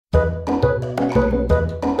Face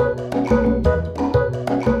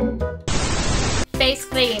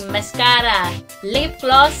cream, mascara, lip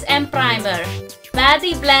gloss and primer.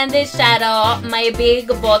 Body blended shadow, my big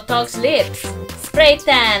Botox lips. Spray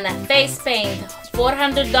tan, face paint,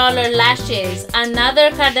 $400 lashes.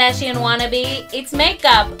 Another Kardashian wannabe, it's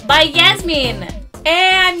makeup by Yasmin.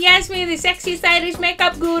 Hey, I'm Yasmin, the sexy stylish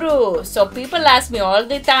makeup guru. So people ask me all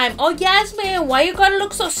the time, oh Yasmin, why you gotta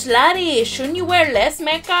look so slutty? Shouldn't you wear less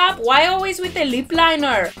makeup? Why always with a lip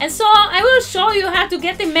liner? And so I will show you how to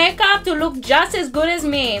get the makeup to look just as good as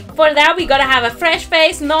me. For that we gotta have a fresh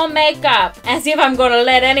face, no makeup. As if I'm gonna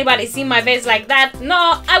let anybody see my face like that.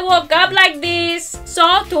 No, I woke up like this.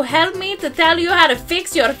 So to help me to tell you how to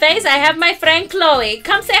fix your face, I have my friend Chloe.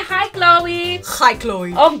 Come say hi, Chloe. Hi,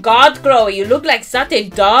 Chloe. Oh God, Chloe, you look like such a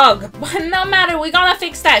dog. But no matter, we gonna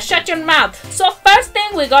fix that. Shut your mouth. So first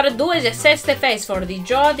thing we gotta do is assess the face for the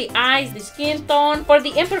jaw, the eyes, the skin tone, for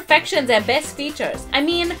the imperfections and best features. I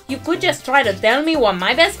mean, you could just try to tell me what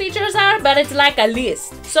my best features are, but it's like a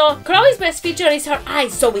list. So Chloe's best feature is her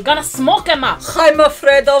eyes, so we're gonna smoke them up. I'm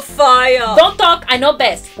afraid of fire. Don't talk, I know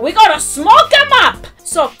best. We gotta smoke them up.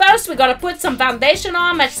 So first we gotta put some foundation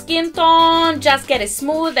on, match skin tone, just get it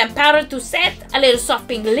smooth and powder to set, a little soft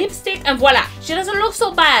pink lipstick, and voila! She doesn't look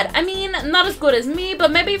so bad. I mean, not as good as me,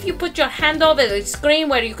 but maybe if you put your hand over the screen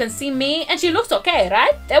where you can see me, and she looks okay,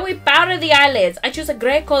 right? Then we powder the eyelids. I choose a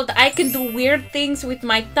gray called I Can Do Weird Things With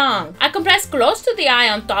My Tongue. I compress close to the eye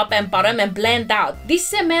on top and bottom and blend out.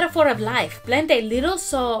 This is a metaphor of life. Blend a little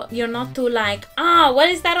so you're not too like, ah, what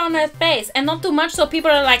is that on her face? And not too much so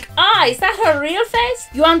people are like, ah, is that her real face?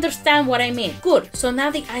 You understand what I mean? Good. So now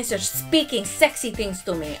the eyes are speaking sexy things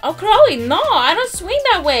to me. Oh, Chloe, no, I don't swing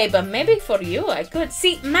that way, but maybe for you I could.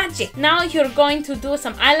 See, magic. Now you're going to do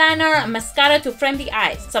some eyeliner, mascara to frame the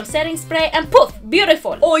eyes, some setting spray, and poof,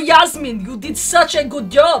 beautiful. Oh, Yasmin, you did such a good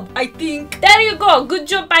job, I think. There you go. Good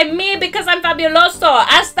job by me because I'm fabuloso.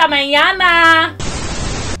 Hasta mañana.